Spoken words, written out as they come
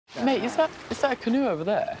Mate, is that a canoe over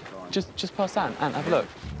there? Just past Ant. Ant, have a look.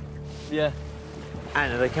 Yeah.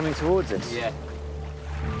 Ant, are they coming towards us? Yeah.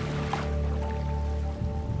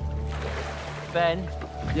 Ben.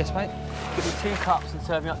 Yes, mate? Give me 2 cups and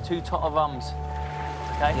serve me up 2 tot of rums.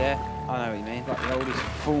 Okay? Yeah, I know what you mean. Like the oldest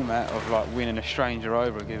format of like winning a stranger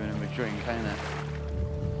over and giving them a drink, ain't it?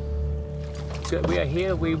 So we are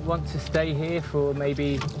here. We want to stay here for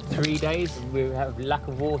maybe 3 days. We have lack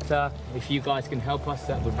of water. If you guys can help us,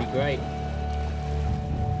 that would be great.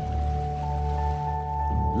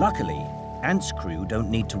 Luckily, Ant's crew don't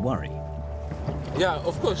need to worry. Yeah,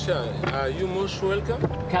 of course, yeah. You most welcome.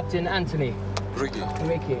 Captain Anthony. Ricky.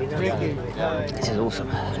 Ricky. This is awesome.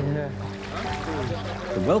 Yeah.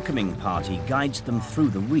 The welcoming party guides them through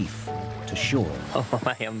the reef to shore. Oh,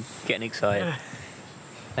 mate, I'm getting excited.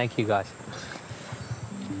 Thank you, guys.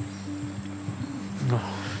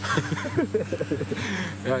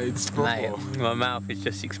 Yeah, it's proper. Mate, my mouth is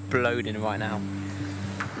just exploding right now.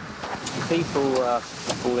 People are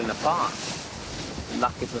falling apart.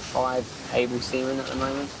 Lucky for 5 able seamen at the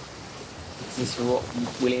moment. This is what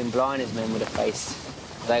William Blyner's men would have faced.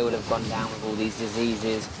 They would have gone down with all these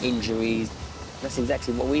diseases, injuries. That's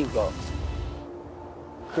exactly what we've got.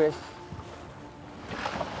 Chris,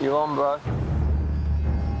 you're on, bro.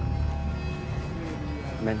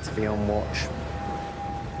 Meant to be on watch.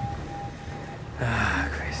 Ah,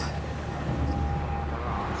 Chris.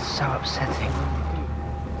 So upsetting.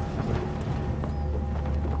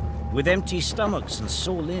 With empty stomachs and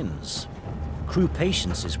sore limbs, crew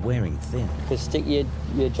patience is wearing thin. Just stick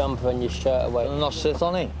your jumper and your shirt away. And not sit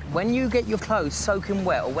on it. When you get your clothes soaking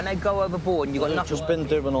wet, or when they go overboard and you've got nothing... I've just been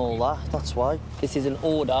doing all that, that's why. This is an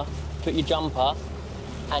order. Put your jumper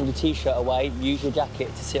and your T-shirt away, use your jacket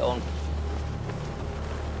to sit on.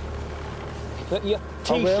 Put your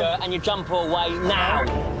T-shirt and your jumper away now.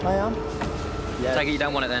 I am. Yeah. Take it you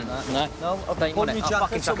don't want it then? No. No, I've Don't you want it? your I'll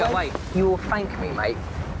fucking jacket tuck it away. You will thank me, mate.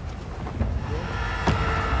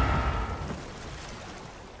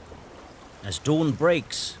 As dawn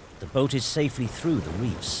breaks, the boat is safely through the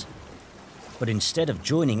reefs. But instead of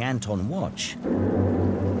joining Ant on watch,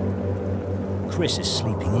 Chris is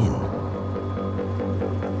sleeping in.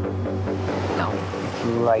 No, it's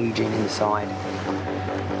raging inside.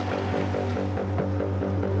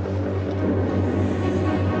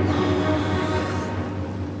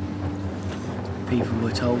 People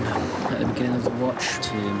were told at the beginning of the watch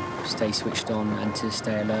to stay switched on and to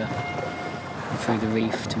stay alert through the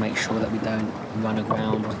reef to make sure that we don't run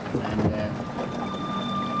aground, and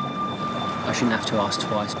I shouldn't have to ask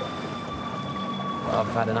twice. I've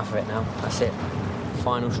had enough of it now. That's it.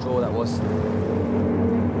 Final straw, that was.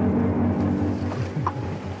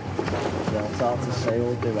 Yeah, it's hard to say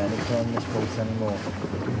or do anything on this boat anymore.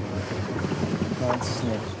 Can't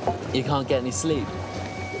sleep. You can't get any sleep.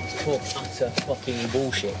 Talk utter fucking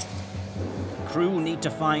bullshit. Crew need to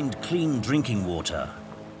find clean drinking water,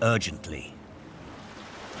 urgently.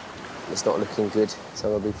 It's not looking good, so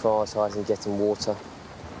we'll be prioritising getting water.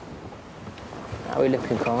 How are we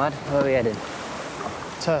looking, comrade? Where are we heading?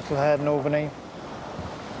 Turtlehead and Albany.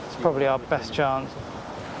 It's probably our best chance.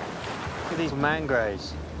 Look at these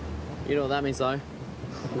mangroves. You know what that means, though?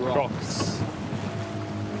 Rocks.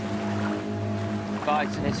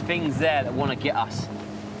 Guys, there's things there that want to get us.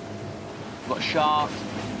 We've got sharks,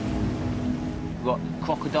 we've got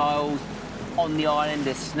crocodiles. On the island,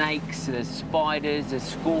 there's snakes, there's spiders, there's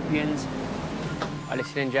scorpions. Right,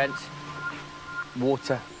 listen in, gents.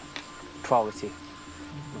 Water, priority.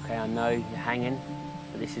 OK, I know you're hanging,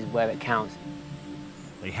 but this is where it counts.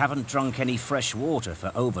 They haven't drunk any fresh water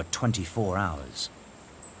for over 24 hours.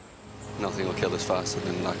 Nothing will kill us faster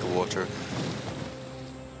than lack of water.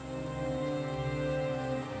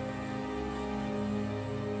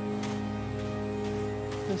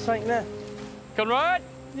 There's something there. Conrad?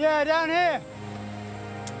 Yeah, down here.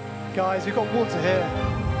 Guys, we've got water here.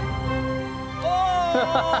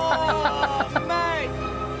 Oh, mate!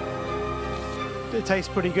 It tastes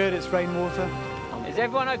pretty good. It's rainwater. Is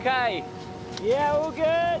everyone okay? Yeah, all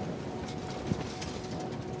good.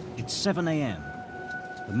 It's 7 a.m.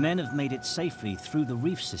 The men have made it safely through the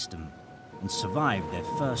reef system and survived their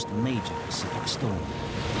first major Pacific storm.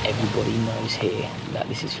 Everybody knows here that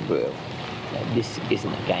this is real, that this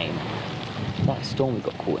isn't a game. That storm we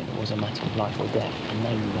got caught in was a matter of life or death, and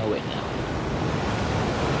they know it now.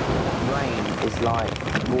 Rain is like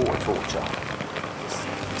water torture.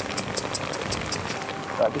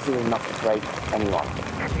 But this is enough to break anyone.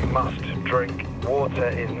 You must drink. Water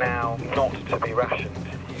is now not to be rationed.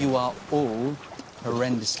 You are all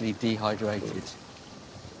horrendously dehydrated.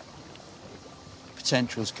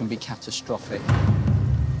 Potentials can be catastrophic.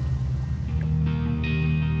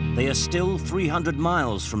 They are still 300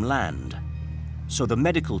 miles from land, so the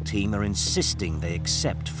medical team are insisting they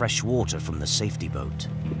accept fresh water from the safety boat.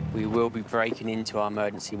 We will be breaking into our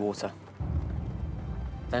emergency water.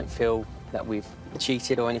 Don't feel that we've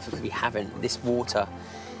cheated or anything, because we haven't. This water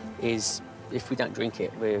is, if we don't drink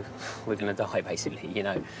it, we're going to die, basically, you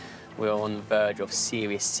know. We're on the verge of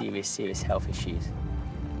serious health issues.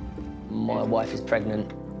 My wife is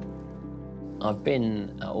pregnant. I've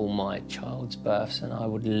been at all my child's births, and I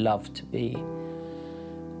would love to be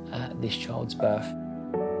at this child's birth.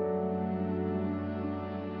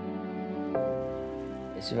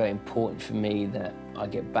 It's very important for me that I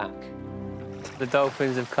get back. The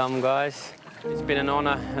dolphins have come, guys. It's been an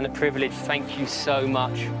honour and a privilege. Thank you so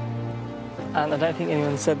much. And I don't think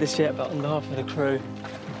anyone said this yet, but on behalf of the crew,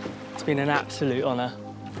 it's been an absolute honour.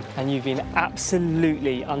 And you've been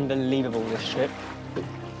absolutely unbelievable this trip.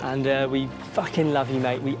 And we fucking love you,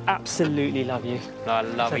 mate. We absolutely love you. I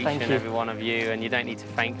love So each thank and you. every one of you, and you don't need to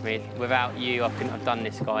thank me. Without you, I couldn't have done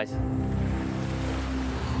this, guys.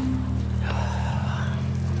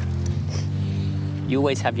 You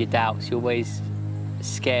always have your doubts. You're always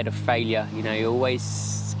scared of failure. You know, you're always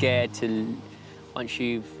scared to, once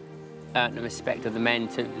you've earned the respect of the men,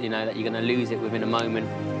 to, you know, that you're going to lose it within a moment.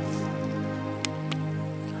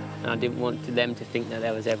 And I didn't want them to think that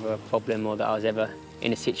there was ever a problem, or that I was ever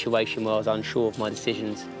in a situation where I was unsure of my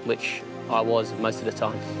decisions, which I was most of the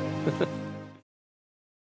time.